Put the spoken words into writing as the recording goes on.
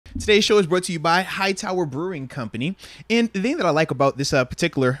Today's show is brought to you by Hightower Brewing Company. And the thing that I like about this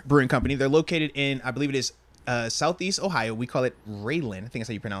particular brewing company, they're located in, I believe it is Southeast Ohio. We call it Rayland. I think that's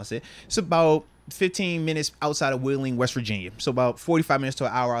how you pronounce it. It's about 15 minutes outside of Wheeling, West Virginia. So about 45 minutes to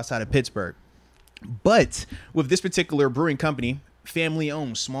an hour outside of Pittsburgh. But with this particular brewing company, family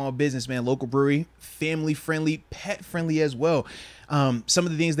owned, small business, man, local brewery, family friendly, pet friendly as well. Some of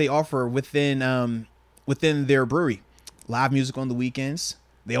the things they offer within their brewery: live music on the weekends.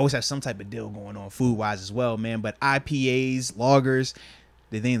 They always have some type of deal going on food wise as well, man. But IPAs, lagers,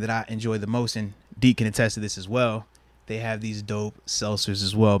 the thing that I enjoy the most, and Deke can attest to this as well, they have these dope seltzers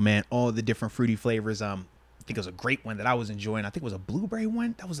as well, man. All the different fruity flavors. I think it was a grape one that I was enjoying. I think it was a blueberry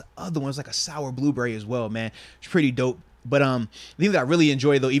one. That was the other one. It was like a sour blueberry as well, man. It's pretty dope. But the thing that I really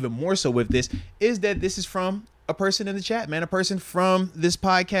enjoy, though, even more so with this, is that this is from a person in the chat, man, a person from this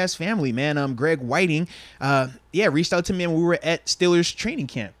podcast family, man. Greg Whiting, reached out to me and we were at Steelers training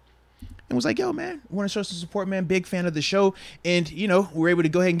camp and was like, yo, man, want to show some support, man. Big fan of the show. And, you know, we're able to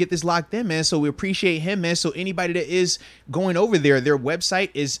go ahead and get this locked in, man. So we appreciate him, man. So anybody that is going over there, their website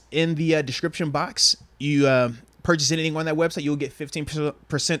is in the description box. You purchase anything on that website, you'll get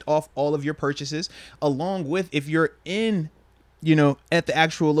 15% off all of your purchases, along with, if you're in, you know, at the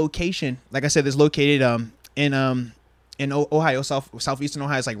actual location, like I said, it's located in Ohio, southeastern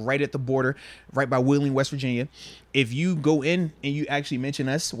Ohio. It's like right at the border, right by Wheeling, West Virginia. If you go in and you actually mention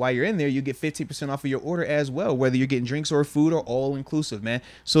us while you're in there, you get 15% off of your order as well, whether you're getting drinks or food or all inclusive, man.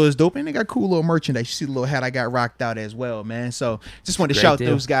 So it's dope. And they got cool little merchandise. You see the little hat I got rocked out as well, man. So just wanted to shout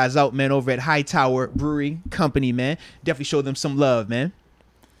those guys out, man, over at Hightower Brewing Company, man. Definitely show them some love, man.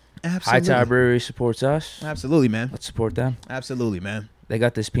 Absolutely. Hightower Brewery supports us. Absolutely, man. Let's support them. Absolutely, man. They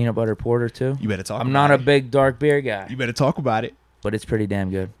got this peanut butter porter too. You better talk about it. I'm not a big dark beer guy. You better talk about it. But it's pretty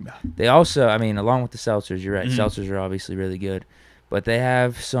damn good. They also, I mean, along with the seltzers, you're right. Seltzers are obviously really good. But they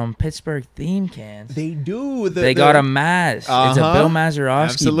have some Pittsburgh theme cans. They do. They got a Maz. It's a Bill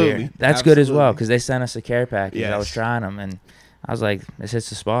Mazeroski beer. That's good as well because they sent us a care package. Yes. I was trying them, and I was like, this hits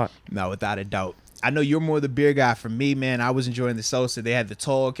the spot. No, without a doubt. I know you're more the beer guy. For me, man, I was enjoying the seltzer. They had the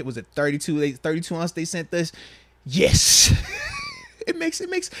tall. Was it 32 ounce they sent this? Yes. It makes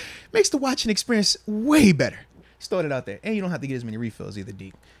the watching experience way better. Just throw it out there. And you don't have to get as many refills either,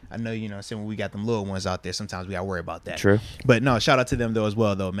 Deke. I know, you know, when we got them little ones out there, sometimes we got to worry about that. True. But no, shout out to them, though, as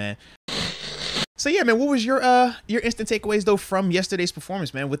well, though, man. So, yeah, man, what was your instant takeaways, though, from yesterday's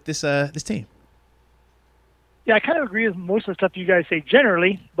performance, man, with this team? Yeah, I kind of agree with most of the stuff you guys say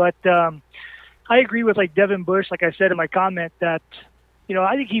generally, but I agree with, like, Devin Bush, like I said in my comment, that, you know,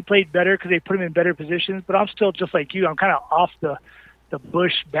 I think he played better because they put him in better positions, but I'm still just like you. I'm kind of off the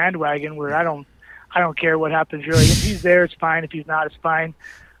Bush bandwagon where I don't care what happens really. If he's there, it's fine. If he's not, it's fine.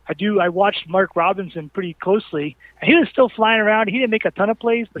 I watched Mark Robinson pretty closely, and he was still flying around. He didn't make a ton of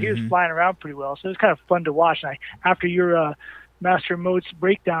plays, but he was flying around pretty well. So it was kind of fun to watch. And after your Master Moats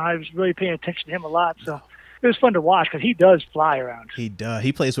breakdown, I was really paying attention to him a lot. So it was fun to watch because he does fly around. He does.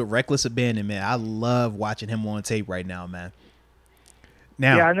 He plays with reckless abandon, man. I love watching him on tape right now, man.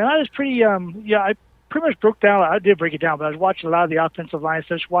 Now, yeah, and I was pretty I pretty much broke down. I did break it down, but I was watching a lot of the offensive line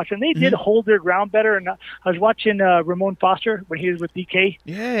stuff. They did hold their ground better. And I was watching Ramon Foster when he was with Deke.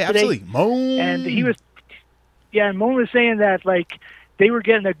 Yeah, absolutely. Moan. And he was, and Moan was saying that, like, they were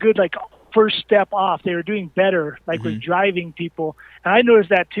getting a good, like, first step off. They were doing better, like, with driving people. And I noticed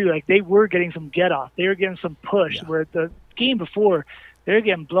that, too. Like, they were getting some get off. They were getting some push, where the game before, they were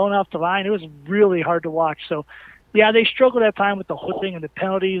getting blown off the line. It was really hard to watch. So, yeah, they struggled at time with the holding and the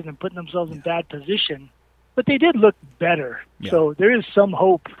penalties and putting themselves in bad position, but they did look better. Yeah. So there is some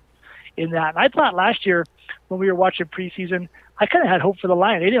hope in that. And I thought last year when we were watching preseason, I kind of had hope for the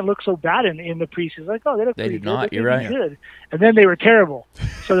Lions. They didn't look so bad in the preseason. Like, oh, they look pretty good. Not. You're right. Good. And then they were terrible.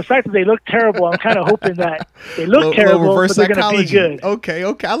 So the fact that they look terrible, I'm kind of hoping that they look terrible, but they're going to be good. Okay.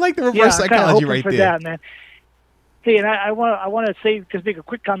 I like the reverse psychology right there. That, man. Hey, and I want to say, just make a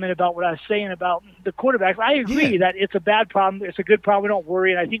quick comment about what I was saying about the quarterbacks. I agree that it's a bad problem. It's a good problem. Don't worry.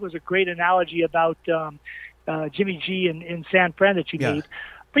 And I think it was a great analogy about Jimmy G in San Fran that you made.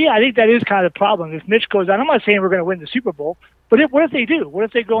 But, yeah, I think that is kind of the problem. If Mitch goes out, I'm not saying we're going to win the Super Bowl, but what if they do? What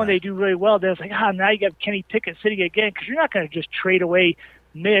if they go and they do really well? Then it's like, now you got Kenny Pickett sitting again because you're not going to just trade away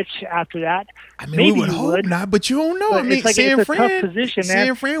Mitch after that. I mean, maybe we would hope not, but you don't know. But I mean, it's a tough position, man.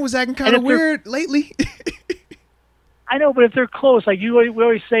 San Fran was acting kind of weird lately. I know, but if they're close, like we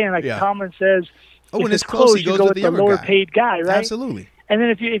always saying, like Tomlin says, when it's close, he goes you go with the lower paid guy, right? Absolutely. And then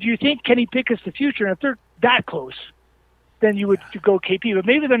if you think Kenny Pickett's the future, and if they're that close, then you would go KP. But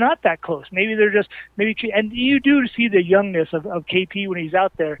maybe they're not that close. Maybe they're just and you do see the youngness of KP when he's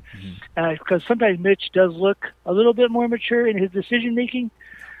out there, because sometimes Mitch does look a little bit more mature in his decision making.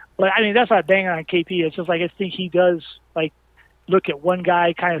 But I mean, that's not banging on KP. It's just like I think he does like look at one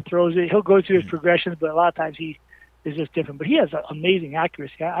guy, kind of throws it. He'll go through his progressions, but a lot of times he is just different. But he has amazing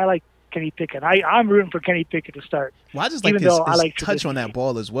accuracy. I like Kenny Pickett. I'm rooting for Kenny Pickett to start. Well, I just like his touch on that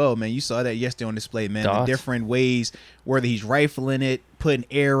ball as well, man. You saw that yesterday on display, man. The different ways, whether he's rifling it, putting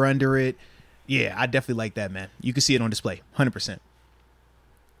air under it. Yeah, I definitely like that, man. You can see it on display, 100%.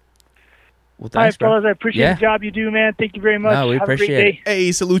 Well, thanks, all right, fellas. I appreciate the job you do, man. Thank you very much. No, we Have appreciate a great day.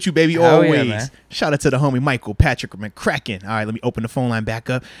 Hey, salute you, baby, always. Yeah, shout out to the homie Michael Patrick McCracken. All right, let me open the phone line back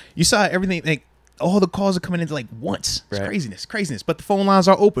up. You saw everything, like all the calls are coming in like once. It's craziness. But the phone lines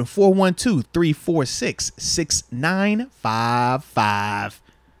are open, 412-346-6955.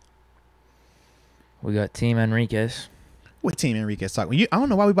 We got Team Enriquez. What Team Enriquez talking? I don't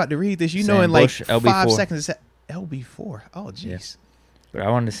know why we about to read this. You know, in like LB4. 5 seconds, it's LB4. Oh, jeez. Yeah. But I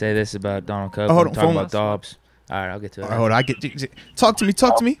wanted to say this about Donald Cook. Hold on, talking about Dobbs. All right, I'll get to it. All right, hold on.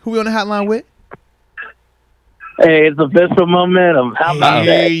 Talk to me. Who we on the hotline with? Hey, it's official momentum. How about that?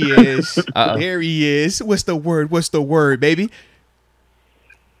 There he is. There he is. What's the word, baby?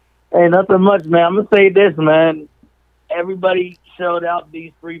 Hey, nothing much, man. I'm going to say this, man. Everybody showed out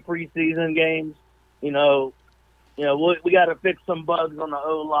these 3 preseason games. You know, we got to fix some bugs on the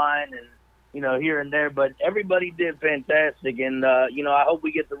O-line and, here and there. But everybody did fantastic. And, I hope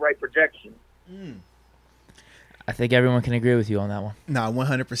we get the right projection. I think everyone can agree with you on that one. Nah,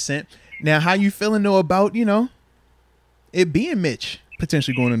 100%. Now, how you feeling, though, about, it being Mitch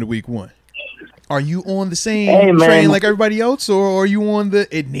potentially going into week 1? Are you on the same train like everybody else, or are you on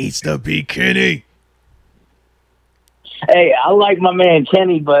the it needs to be Kenny? Hey, I like my man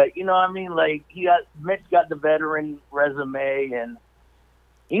Kenny, but you know what I mean? Like Mitch got the veteran resume, and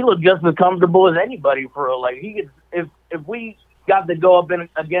he looked just as comfortable as anybody for real. Like he could, if we got to go up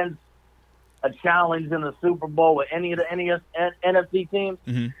against a challenge in the Super Bowl with any NFC teams,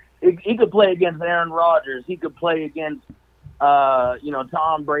 he could play against Aaron Rodgers. He could play against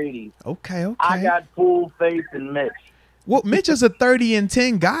Tom Brady. Okay. I got full faith in Mitch. Well, Mitch is a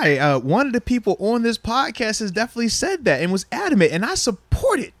 30-10 guy. One of the people on this podcast has definitely said that and was adamant, and I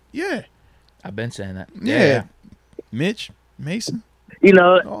support it. Yeah. I've been saying that. Yeah. Mitch, Mason.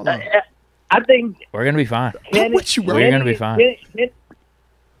 I think we're going to be fine. We're going to be fine.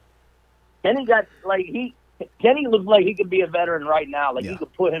 Kenny Kenny looks like he could be a veteran right now. Like, you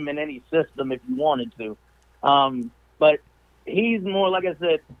could put him in any system if you wanted to. But he's more, like I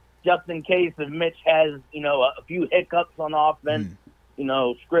said, just in case if Mitch has, a few hiccups on offense,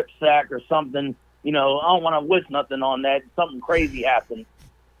 script sack or something, I don't want to wish nothing on that. Something crazy happened.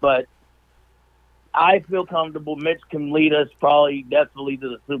 But I feel comfortable. Mitch can lead us definitely to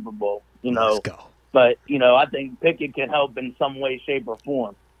the Super Bowl, Let's go. But, I think Pickett can help in some way, shape, or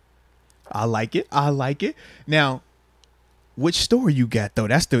form. I like it. Now, which story you got, though?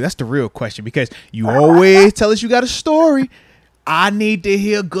 That's the real question, because you always tell us you got a story. I need to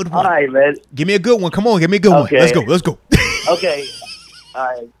hear a good one. All right, man. Give me a good one. Come on, give me a good one. Let's go. Okay. All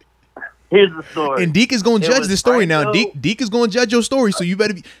right. Here's the story. And Deke is going to judge this story now. Deke is going to judge your story, so you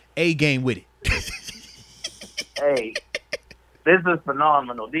better be A-game with it. Hey, this is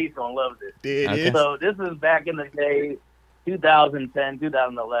phenomenal. Deke's going to love this. So this is back in the day, 2010,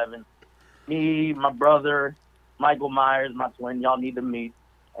 2011. Me, my brother, Michael Myers, my twin, y'all need to meet,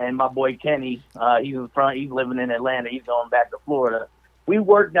 and my boy Kenny. He's living in Atlanta. He's going back to Florida. We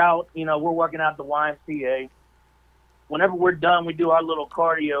worked out, we're working out the YMCA. Whenever we're done, we do our little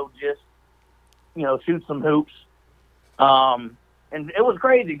cardio, just, shoot some hoops. And it was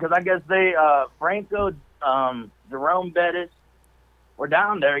crazy because I guess they, Franco, Jerome Bettis were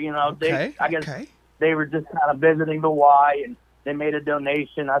down there, I guess they were just kind of visiting the Y, and they made a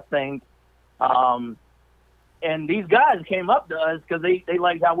donation, I think. And these guys came up to us because they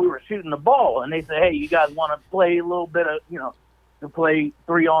liked how we were shooting the ball. And they said, hey, you guys want to play a little bit of, to play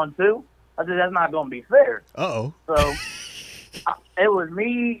 3-on-2? I said, that's not going to be fair. Uh-oh. So it was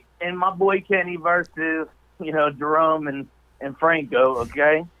me and my boy Kenny versus, Jerome and Franco,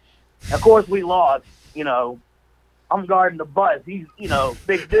 okay? Of course, we lost. I'm guarding the bus. He's,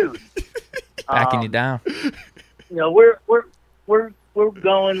 big dude. Backing you down. We're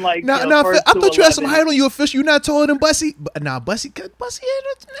going like. I thought you had some height on you, official. You're not taller than Bussy. Bussy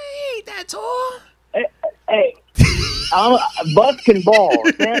ain't that tall. Hey, Bus can ball.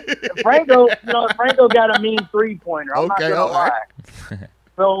 Franco got a mean 3-pointer. I'm not gonna lie.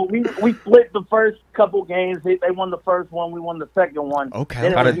 So we split the first couple games. They won the first one. We won the second one. Okay.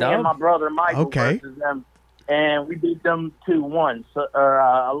 Then it was me and my brother Michael versus them, and we beat them 2-1. So,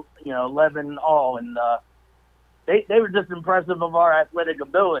 11-all, and they were just impressive of our athletic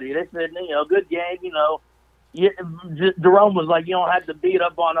ability. They said, good game, Jerome was like, you don't have to beat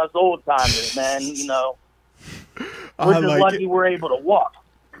up on us old timers, man. You know, we're just lucky we're able to walk.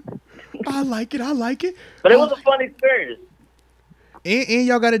 I like it. But it was a fun experience. And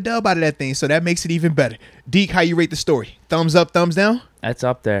y'all got a dub out of that thing, so that makes it even better. Deke, how you rate the story? Thumbs up, thumbs down? That's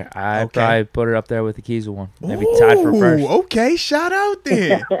up there. I'd probably put it up there with the Kiesel one. Maybe tied for first. Okay, shout out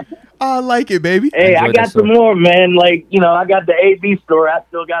there. I like it, baby. Hey, I got some more, man. Like, you know, I got the AB story. I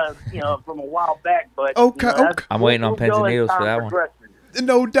still got it, you know, from a while back. But okay. I'm waiting on pins and needles for that one.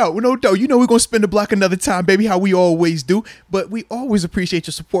 No doubt. You know we're going to spin the block another time, baby, how we always do. But we always appreciate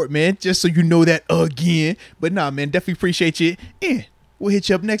your support, man, just so you know that again. But nah, man, definitely appreciate you. And we'll hit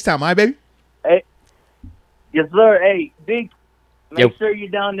you up next time, all right, baby? Hey. Yes, sir. Hey, Deke, make sure you're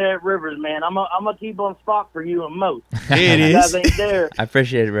down there at Rivers, man. I'm gonna keep on spot for you and most. It is. You guys ain't there. I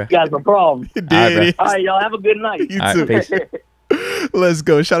appreciate it, bro. You guys a problem. All right, y'all have a good night. You too. Peace. Let's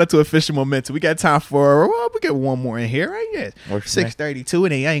go. Shout out to Official Momentum. We got time for, we get one more in here, right? Yeah. 6:32,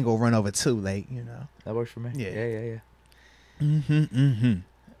 and I ain't gonna run over too late, you know. That works for me. Yeah.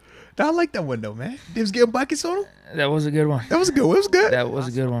 I like that one though, man. They was getting buckets on him. That was a good one. That was a good one. It was good. That was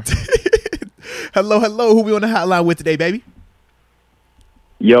a good one. Hello. Who we on the hotline with today, baby?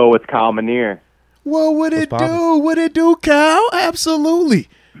 Yo, it's Kyle Manier. Well, what it do? What it do, Kyle? Absolutely.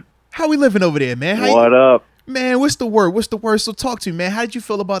 How we living over there, man? What up? Man, what's the word? So talk to me, man. How did you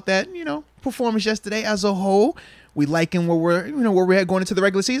feel about that, you know, performance yesterday as a whole? We liking where we're at going into the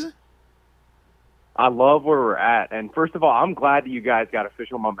regular season? I love where we're at. And first of all, I'm glad that you guys got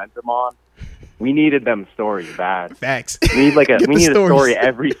Official Momentum on. We needed them stories bad. Facts. We need a story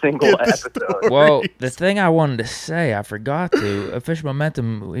every single episode. Well, the thing I wanted to say, I forgot to. Official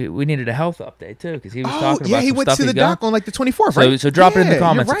Momentum, we needed a health update too, because he was talking about he some went stuff to the doc on like the 24th, right? So drop it in the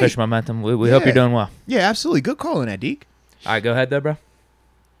comments, right. Official Momentum. We hope you're doing well. Yeah, absolutely. Good call on that, Deke. All right, go ahead there, bro.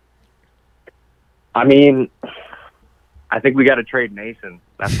 I mean, I think we got to trade Mason.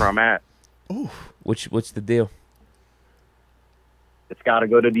 That's where I'm at. Ooh. What's the deal? It's got to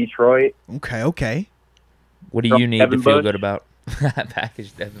go to Detroit. Okay. What do you need to feel good about?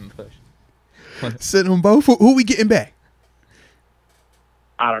 Package Devin Bush. Sitting on both. Who we getting back?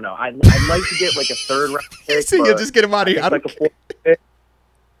 I don't know. I'd like to get like a third round pick. So you just get him out of here. Like a fourth pick.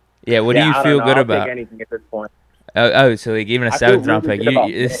 Yeah, what do you feel good about? I'll take anything at this point. Oh, so like even a 7th round pick.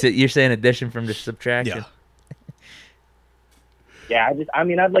 You're saying addition from just subtraction. Yeah,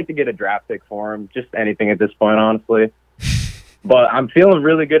 I'd like to get a draft pick for him. Just anything at this point, honestly. But I'm feeling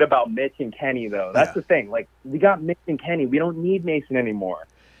really good about Mitch and Kenny, though. That's the thing. Like, we got Mitch and Kenny. We don't need Mason anymore.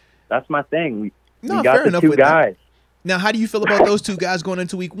 That's my thing. We got the two guys. Now, how do you feel about those two guys going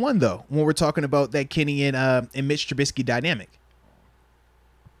into week 1, though, when we're talking about that Kenny and Mitch Trubisky dynamic?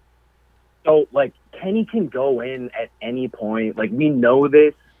 So, like, Kenny can go in at any point. Like, we know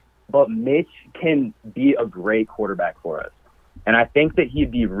this, but Mitch can be a great quarterback for us. And I think that he'd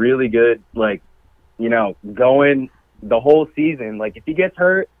be really good, like, you know, going the whole season. Like, if he gets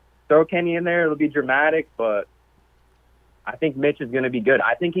hurt, throw Kenny in there. It'll be dramatic, but I think Mitch is going to be good.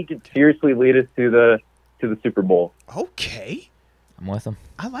 I think he could seriously lead us to the Super Bowl. Okay. I'm with him.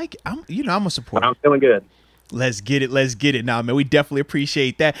 I like it. I'm a supporter. I'm feeling good. Let's get it. Now, man, we definitely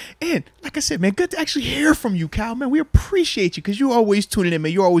appreciate that. And like I said, man, good to actually hear from you, Kyle. Man, we appreciate you because you always tuning in,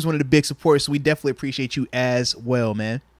 man. You're always one of the big supporters, so we definitely appreciate you as well, man.